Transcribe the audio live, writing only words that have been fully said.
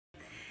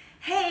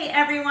Hey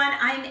everyone,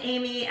 I'm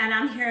Amy and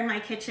I'm here in my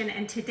kitchen,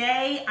 and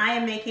today I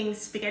am making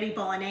spaghetti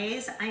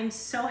bolognese. I'm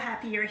so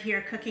happy you're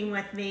here cooking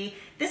with me.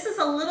 This is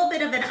a little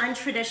bit of an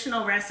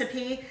untraditional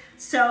recipe,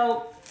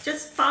 so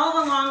just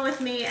follow along with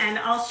me and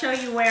I'll show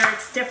you where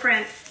it's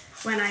different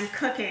when I'm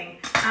cooking.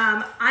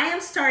 I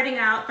am starting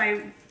out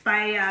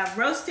by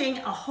roasting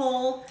a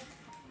whole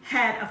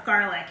head of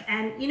garlic.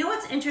 And you know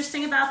what's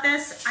interesting about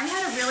this? I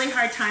had a really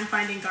hard time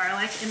finding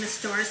garlic in the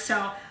stores,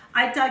 so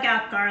I dug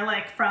out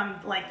garlic from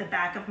like the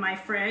back of my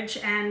fridge,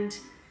 and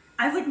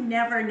I would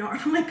never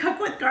normally cook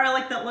with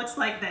garlic that looks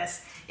like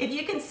this. If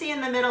you can see in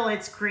the middle,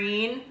 it's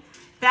green.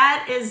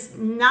 That is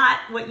not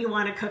what you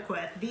want to cook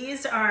with.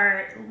 These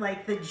are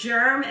like the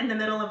germ in the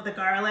middle of the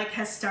garlic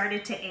has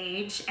started to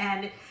age,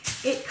 and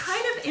it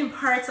kind of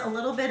imparts a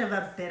little bit of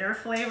a bitter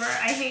flavor,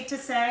 I hate to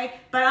say,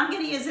 but I'm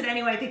going to use it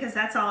anyway because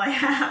that's all I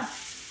have.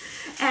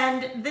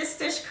 And this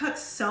dish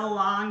cooks so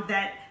long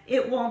that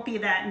it won't be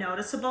that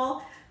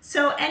noticeable.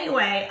 So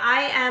anyway,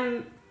 I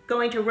am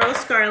going to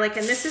roast garlic,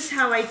 and this is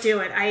how I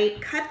do it. I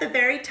cut the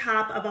very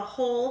top of a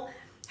whole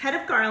head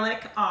of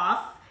garlic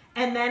off,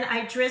 and then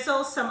I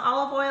drizzle some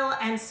olive oil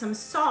and some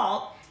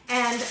salt,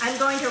 and I'm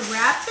going to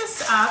wrap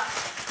this up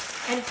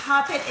and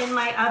pop it in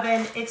my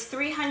oven. It's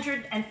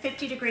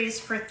 350 degrees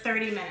for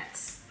 30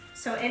 minutes.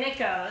 So in it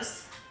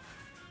goes.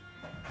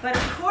 But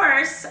of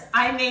course,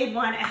 I made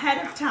one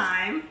ahead of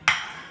time,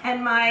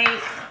 and my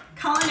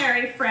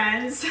culinary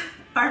friends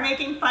are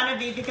making fun of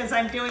me because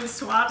I'm doing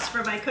swaps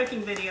for my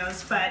cooking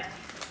videos, but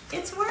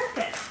it's worth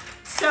it.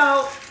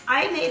 So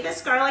I made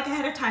this garlic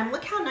ahead of time.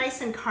 Look how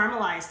nice and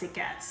caramelized it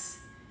gets.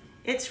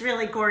 It's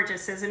really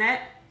gorgeous, isn't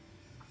it?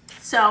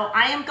 So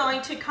I am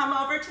going to come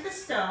over to the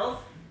stove.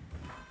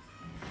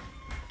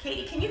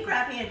 Katie, can you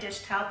grab me a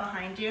dish towel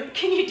behind you?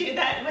 Can you do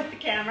that with the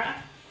camera?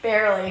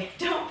 Barely.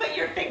 Don't put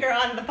your finger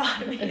on the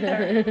bottom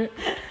either.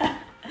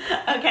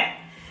 Okay,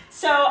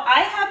 so I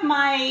have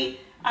my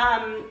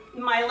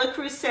Le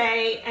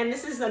Creuset, and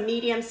this is a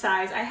medium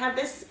size. I have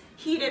this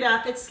heated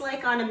up. It's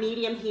like on a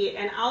medium heat,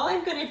 and all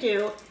I'm going to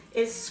do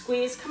is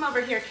squeeze. Come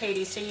over here,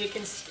 Katie, so you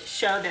can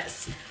show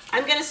this.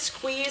 I'm going to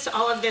squeeze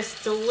all of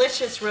this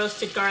delicious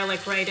roasted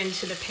garlic right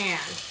into the pan.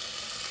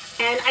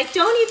 And I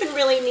don't even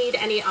really need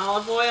any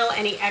olive oil,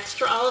 any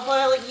extra olive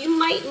oil. You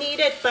might need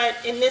it, but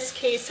in this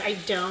case, I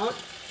don't.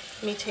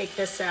 Let me take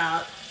this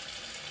out.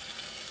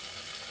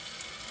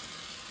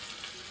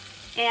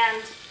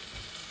 And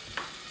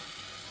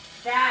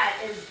that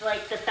is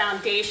like the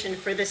foundation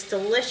for this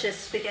delicious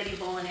spaghetti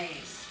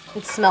bolognese.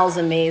 It smells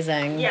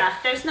amazing. Yeah,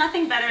 there's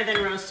nothing better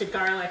than roasted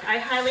garlic. I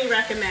highly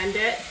recommend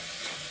it.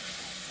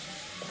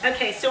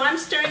 Okay, so I'm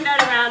stirring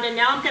that around, and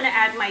now I'm going to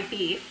add my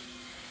beef.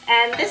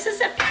 And this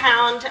is a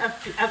pound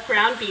of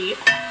ground beef.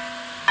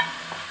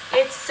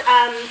 It's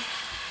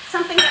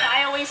something that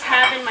I always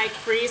have in my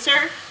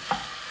freezer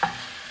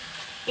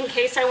in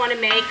case I want to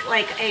make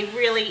like a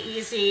really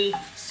easy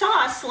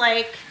sauce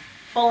like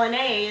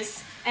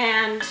bolognese.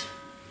 And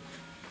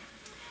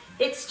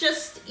it's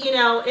just, you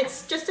know,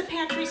 it's just a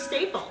pantry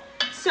staple.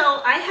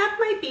 So I have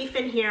my beef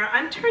in here.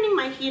 I'm turning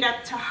my heat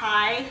up to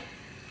high.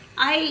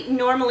 I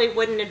normally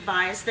wouldn't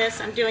advise this.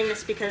 I'm doing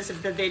this because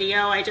of the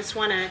video. I just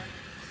want to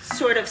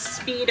sort of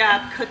speed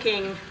up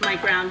cooking my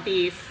ground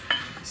beef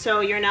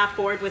so you're not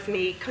bored with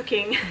me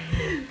cooking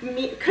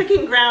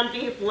ground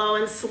beef low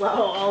and slow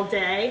all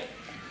day.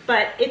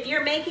 But if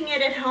you're making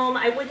it at home,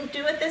 I wouldn't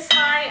do it this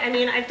high. I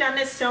mean, I've done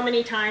this so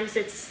many times,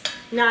 it's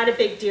not a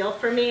big deal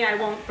for me. I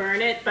won't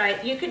burn it,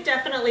 but you could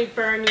definitely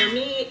burn your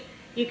meat.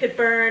 You could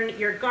burn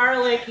your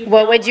garlic.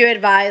 What would you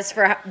advise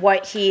for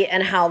what heat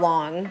and how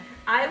long?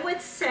 I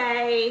would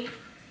say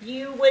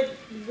you would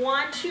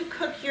want to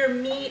cook your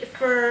meat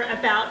for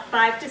about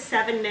 5 to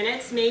 7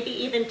 minutes, maybe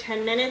even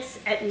 10 minutes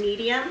at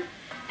medium.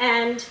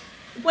 And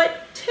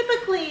what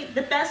typically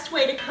the best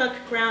way to cook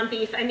ground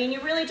beef, I mean, you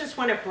really just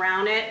want to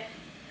brown it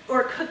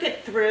or cook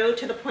it through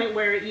to the point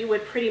where you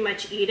would pretty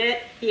much eat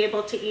it, be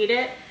able to eat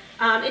it.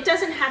 It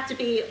doesn't have to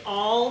be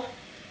all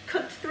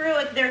cooked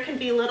through. There can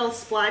be little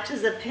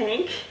splotches of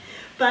pink,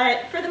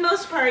 but for the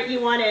most part, you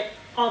want it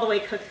all the way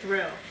cooked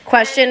through.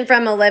 Question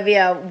from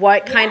Olivia,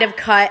 what kind of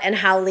cut and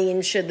how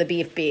lean should the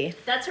beef be?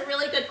 That's a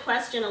really good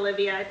question,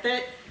 Olivia.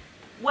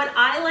 What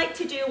I like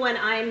to do when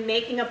I'm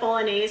making a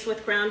bolognese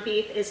with ground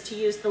beef is to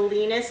use the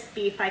leanest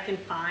beef I can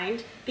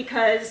find,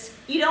 because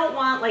you don't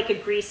want like a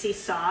greasy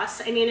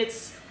sauce. I mean,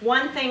 it's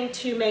one thing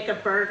to make a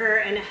burger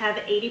and have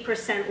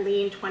 80%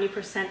 lean,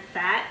 20%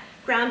 fat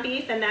ground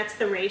beef, and that's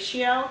the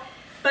ratio.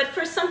 But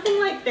for something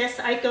like this,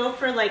 I go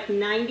for like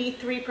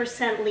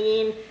 93%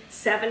 lean,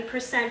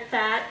 7%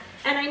 fat.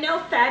 And I know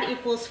fat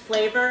equals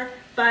flavor,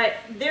 but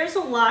there's a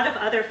lot of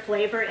other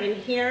flavor in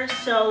here,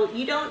 so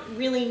you don't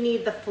really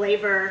need the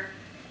flavor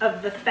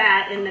of the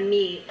fat in the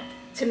meat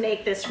to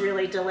make this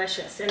really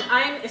delicious. And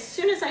as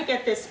soon as I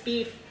get this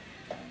beef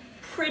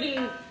pretty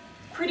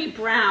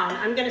brown,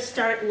 I'm gonna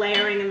start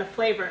layering in the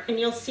flavor, and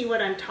you'll see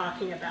what I'm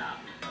talking about.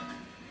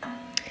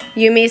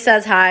 Yumi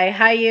says hi.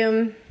 Hi,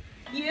 Yum.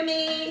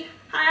 Yumi,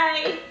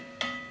 hi.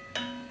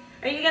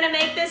 Are you gonna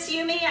make this,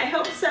 Yumi? I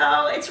hope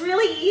so. It's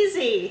really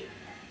easy.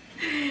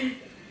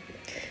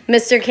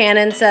 Mr.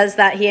 Cannon says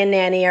that he and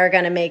Nanny are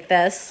going to make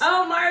this.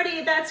 Oh,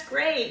 Marty, that's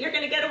great. You're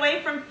going to get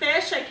away from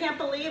fish? I can't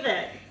believe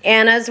it.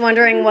 Anna's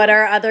wondering what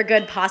are other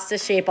good pasta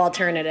shape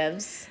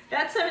alternatives.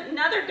 That's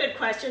another good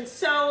question.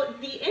 So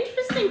the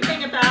interesting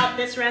thing about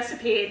this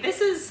recipe,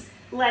 this is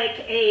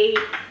an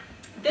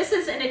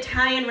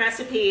Italian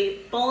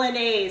recipe,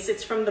 Bolognese.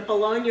 It's from the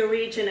Bologna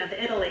region of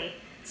Italy.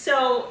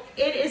 So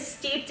it is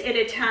steeped in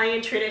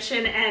Italian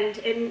tradition, and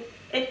in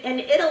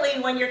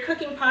Italy, when you're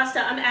cooking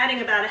pasta, I'm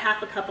adding about a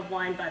half a cup of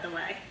wine, by the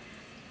way.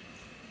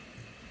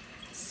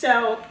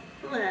 So,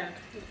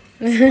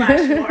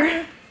 splash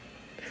more.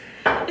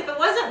 If it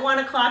wasn't 1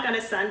 o'clock on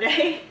a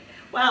Sunday,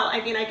 well,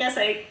 I mean, I guess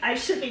I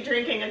should be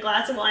drinking a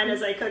glass of wine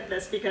as I cook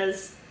this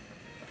because,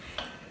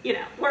 you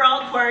know, we're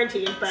all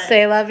quarantined, but...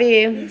 C'est la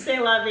vie. C'est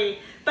la vie.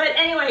 But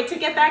anyway, to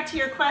get back to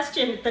your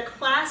question, the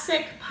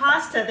classic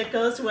pasta that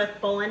goes with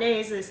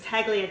Bolognese is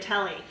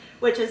tagliatelle,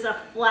 which is a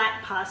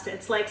flat pasta.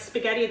 It's like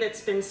spaghetti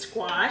that's been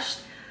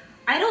squashed.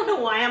 I don't know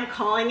why I'm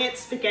calling it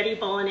spaghetti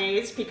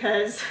Bolognese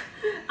because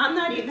I'm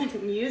not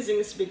even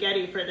using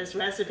spaghetti for this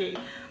recipe.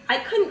 I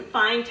couldn't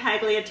find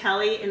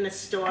tagliatelle in the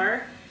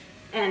store,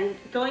 and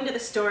going to the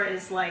store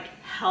is like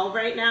hell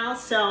right now,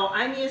 so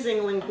I'm using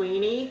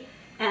linguine,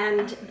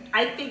 and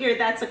I figure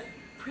that's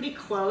pretty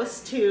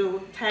close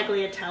to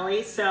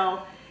tagliatelle,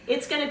 so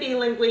it's going to be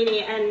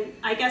linguine, and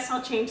I guess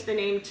I'll change the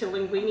name to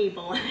linguine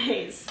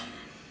Bolognese.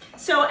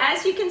 So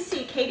as you can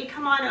see, Katie,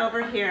 come on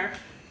over here.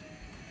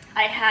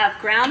 I have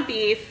ground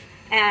beef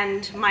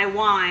and my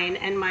wine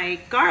and my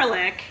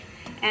garlic,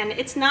 and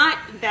it's not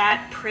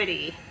that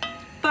pretty,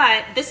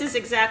 but this is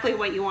exactly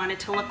what you want it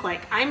to look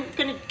like. I'm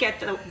gonna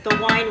get the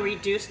wine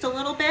reduced a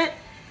little bit.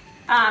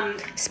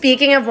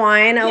 Speaking of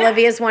wine, yeah.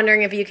 Olivia's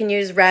wondering if you can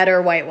use red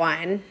or white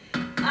wine.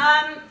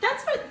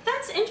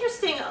 That's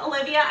interesting,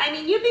 Olivia. I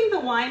mean, you being the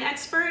wine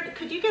expert,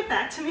 could you get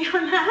back to me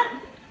on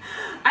that?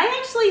 I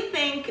actually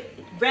think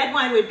red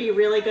wine would be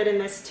really good in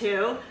this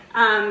too.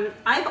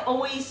 I've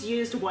always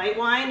used white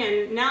wine,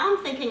 and now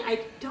I'm thinking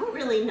I don't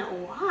really know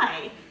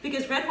why,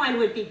 because red wine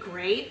would be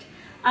great.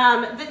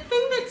 The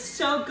thing that's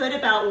so good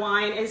about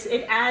wine is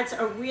it adds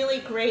a really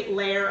great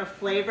layer of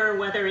flavor,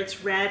 whether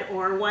it's red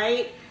or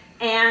white,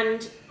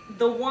 and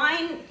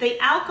the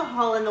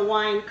alcohol in the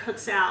wine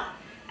cooks out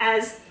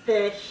as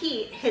the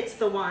heat hits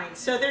the wine.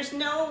 So there's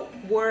no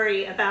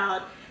worry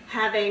about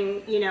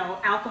having, you know,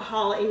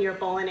 alcohol in your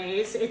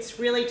Bolognese. It's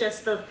really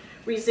just the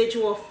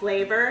residual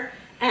flavor.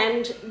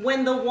 And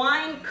when the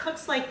wine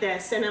cooks like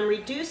this and I'm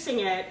reducing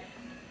it,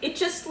 it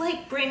just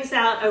like brings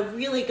out a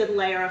really good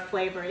layer of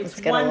flavor.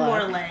 It's one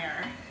more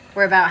layer.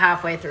 We're about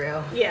halfway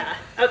through. Yeah,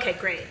 okay,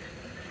 great.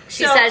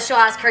 She says she'll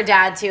ask her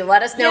dad too.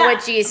 Let us know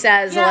what G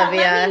says,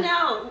 Olivia. Let me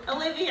know.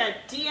 Olivia,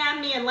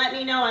 DM me and let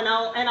me know, and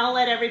I'll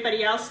let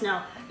everybody else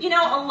know. You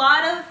know, a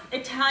lot of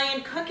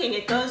Italian cooking,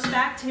 it goes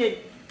back to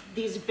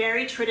these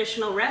very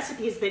traditional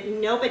recipes that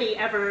nobody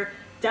ever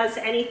does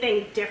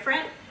anything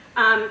different.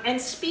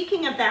 And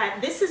speaking of that,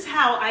 this is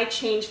how I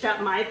changed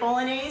up my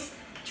Bolognese.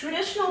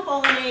 Traditional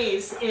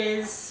Bolognese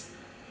is,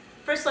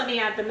 first let me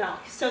add the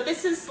milk. So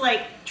this is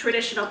like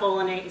traditional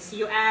Bolognese.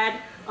 You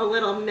add a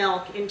little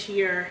milk into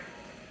your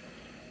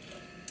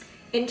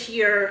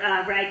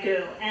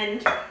ragu,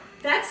 and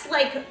that's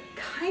like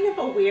kind of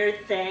a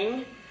weird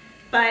thing,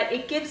 but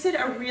it gives it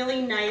a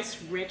really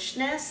nice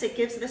richness. It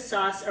gives the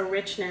sauce a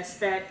richness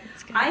that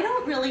I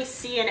don't really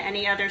see in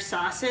any other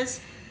sauces.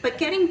 But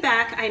getting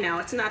back, I know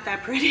it's not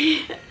that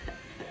pretty,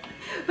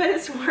 but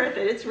it's worth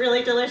it. It's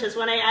really delicious.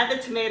 When I add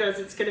the tomatoes,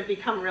 it's going to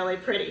become really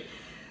pretty.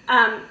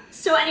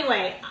 So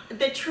anyway,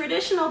 the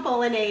traditional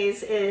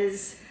Bolognese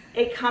is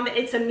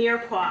it's a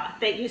mirepoix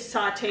that you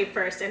saute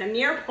first, and a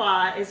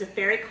mirepoix is a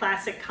very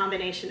classic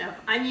combination of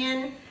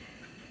onion,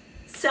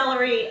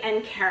 celery,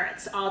 and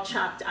carrots all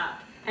chopped up.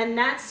 And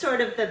that's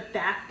sort of the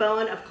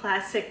backbone of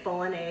classic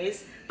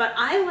Bolognese. But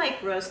I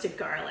like roasted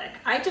garlic.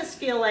 I just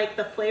feel like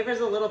the flavor's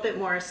a little bit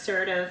more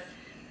assertive,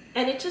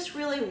 and it just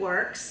really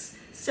works.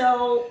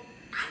 So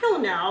I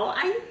don't know,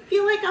 I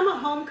feel like I'm a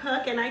home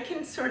cook and I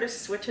can sort of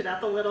switch it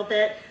up a little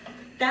bit.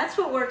 That's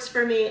what works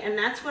for me, and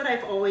that's what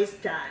I've always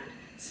done.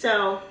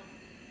 So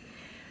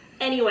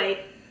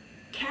anyway,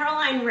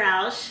 Caroline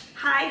Roush,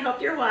 hi,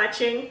 hope you're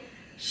watching.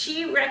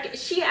 She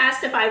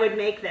asked if I would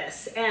make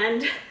this,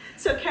 and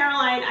so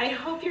Caroline, I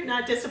hope you're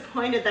not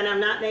disappointed that I'm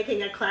not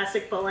making a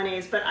classic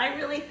Bolognese, but I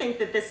really think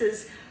that this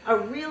is a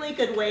really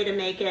good way to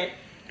make it,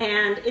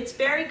 and it's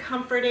very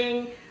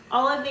comforting.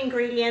 All of the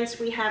ingredients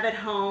we have at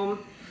home.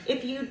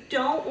 If you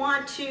don't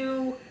want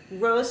to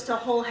roast a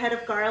whole head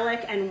of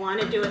garlic and want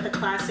to do it the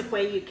classic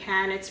way, you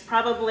can. It's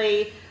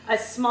probably a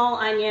small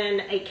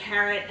onion, a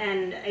carrot,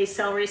 and a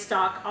celery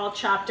stalk all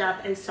chopped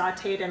up and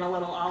sauteed in a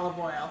little olive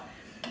oil.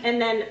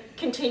 And then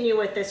continue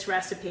with this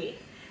recipe.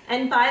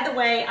 And by the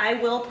way, I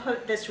will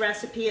put this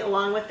recipe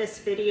along with this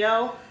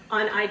video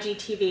on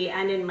IGTV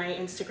and in my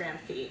Instagram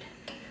feed.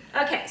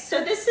 Okay,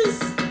 so this is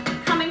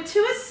coming to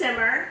a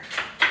simmer,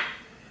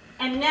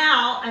 and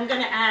now I'm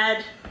going to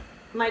add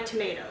my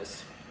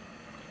tomatoes.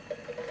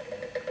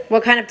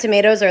 What kind of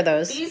tomatoes are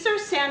those? These are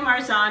San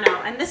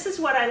Marzano, and this is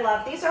what I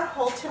love. These are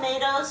whole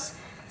tomatoes.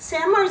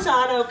 San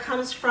Marzano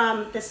comes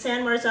from the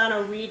San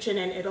Marzano region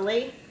in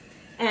Italy,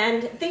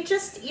 and they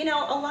just, you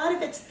know, a lot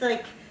of it's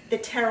like the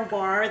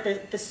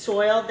terroir, the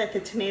soil that the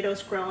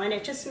tomatoes grow in.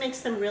 It just makes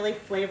them really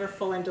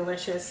flavorful and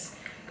delicious.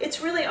 It's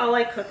really all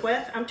I cook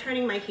with. I'm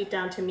turning my heat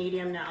down to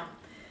medium now.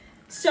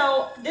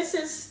 So this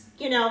is,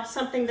 you know,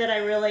 something that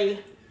I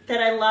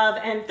love,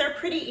 and they're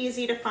pretty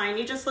easy to find.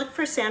 You just look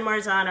for San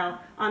Marzano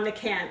on the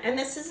can, and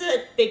this is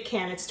a big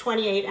can. It's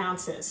 28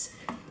 ounces.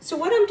 So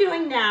what I'm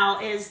doing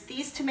now is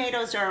these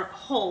tomatoes are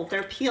whole.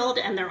 They're peeled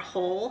and they're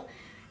whole,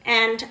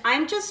 and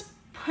I'm just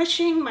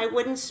pushing my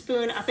wooden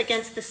spoon up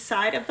against the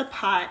side of the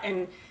pot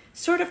and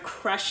sort of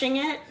crushing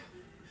it.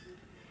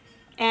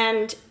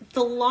 And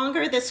the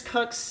longer this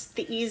cooks,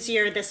 the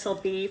easier this will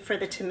be for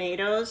the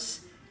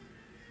tomatoes.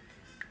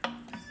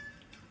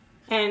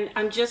 And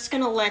I'm just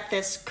gonna let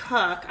this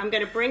cook. I'm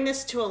gonna bring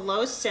this to a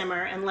low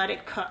simmer and let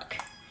it cook.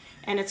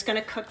 And it's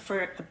gonna cook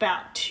for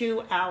about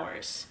 2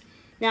 hours.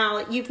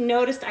 Now, you've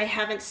noticed I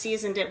haven't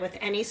seasoned it with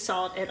any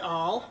salt at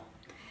all.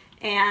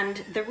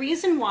 And the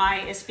reason why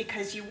is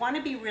because you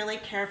wanna be really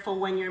careful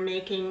when you're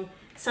making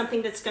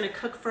something that's gonna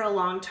cook for a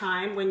long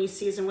time when you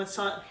season with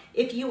salt.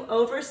 If you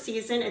over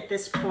season at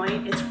this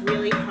point, it's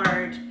really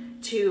hard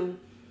to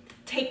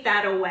take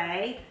that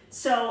away.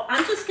 So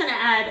I'm just gonna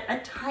add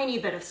a tiny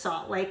bit of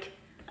salt, like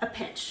a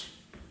pinch.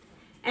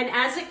 And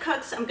as it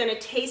cooks, I'm gonna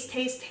taste,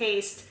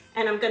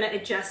 and I'm gonna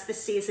adjust the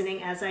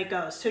seasoning as I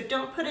go. So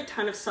don't put a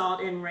ton of salt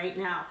in right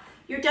now.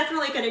 You're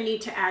definitely gonna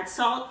need to add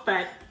salt,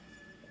 but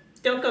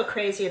don't go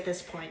crazy at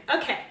this point.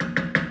 Okay,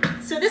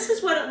 so this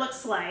is what it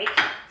looks like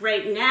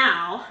right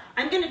now.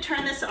 I'm gonna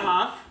turn this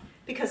off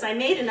because I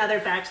made another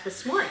batch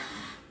this morning.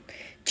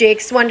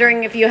 Jake's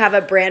wondering if you have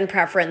a brand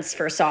preference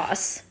for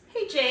sauce.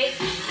 Hey Jake,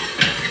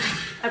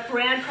 a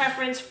brand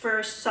preference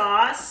for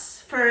sauce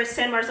for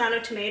San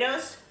Marzano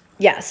tomatoes?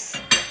 Yes.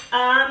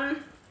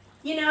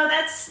 You know,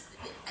 that's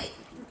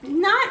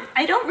not,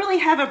 I don't really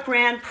have a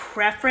brand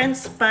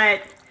preference,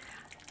 but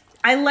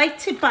I like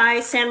to buy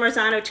San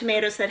Marzano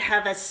tomatoes that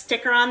have a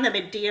sticker on them,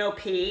 a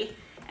DOP,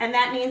 and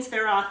that means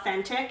they're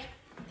authentic.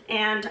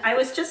 And I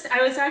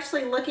was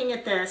actually looking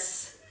at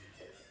this,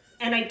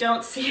 and I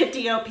don't see a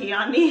DOP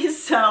on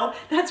these, so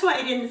that's why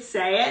I didn't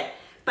say it.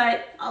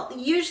 But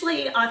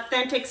usually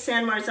authentic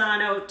San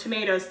Marzano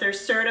tomatoes, they're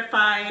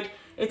certified.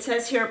 It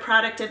says here,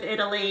 product of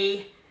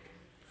Italy,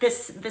 the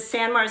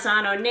San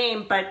Marzano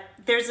name, but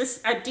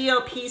there's a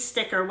DOP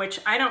sticker, which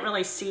I don't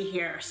really see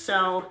here.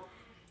 So,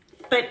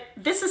 but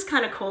this is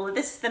kind of cool.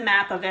 This is the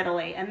map of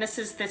Italy, and this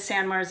is the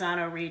San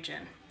Marzano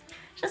region.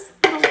 Just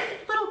a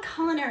little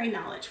culinary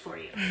knowledge for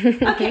you.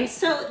 Okay,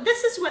 so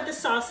this is what the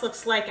sauce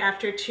looks like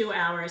after 2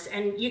 hours,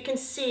 and you can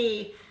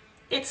see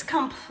it's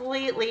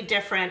completely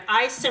different.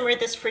 I simmered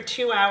this for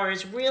 2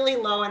 hours, really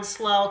low and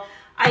slow.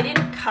 I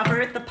didn't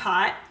cover the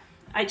pot.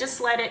 I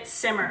just let it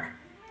simmer.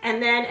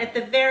 And then at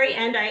the very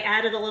end, I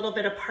added a little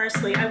bit of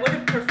parsley. I would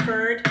have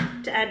preferred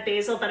to add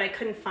basil, but I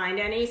couldn't find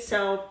any,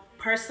 so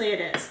parsley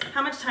it is.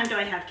 How much time do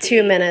I have,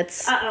 Katie? 2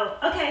 minutes. Uh-oh,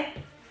 okay.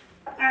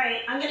 All right,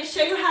 I'm gonna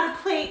show you how to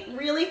plate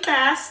really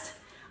fast.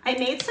 I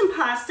made some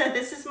pasta.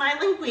 This is my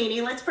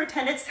linguine. Let's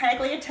pretend it's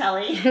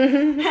tagliatelle.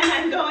 And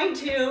I'm going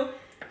to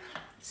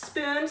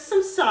spoon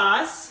some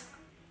sauce.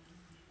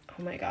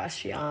 Oh my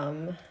gosh,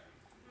 yum.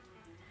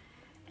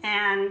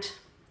 And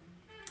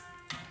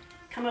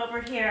come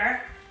over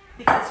here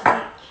because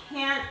we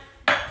can't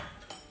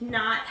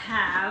not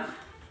have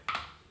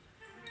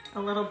a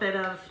little bit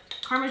of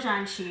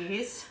Parmesan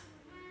cheese.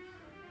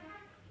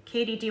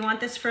 Katie, do you want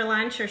this for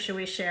lunch or should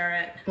we share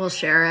it? We'll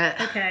share it.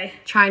 Okay.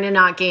 Trying to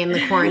not gain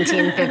the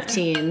quarantine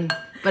 15,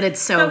 but it's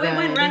so good. But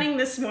we went running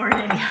this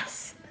morning.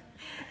 Yes.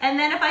 And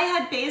then if I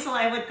had basil,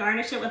 I would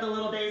garnish it with a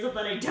little basil,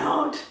 but I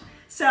don't.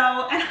 So,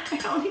 and I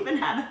don't even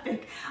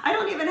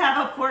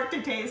have a fork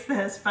to taste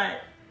this,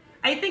 but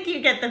I think you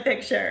get the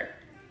picture.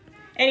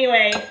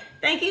 Anyway,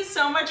 thank you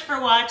so much for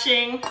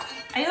watching.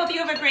 I hope you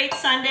have a great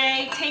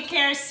Sunday. Take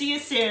care. See you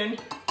soon.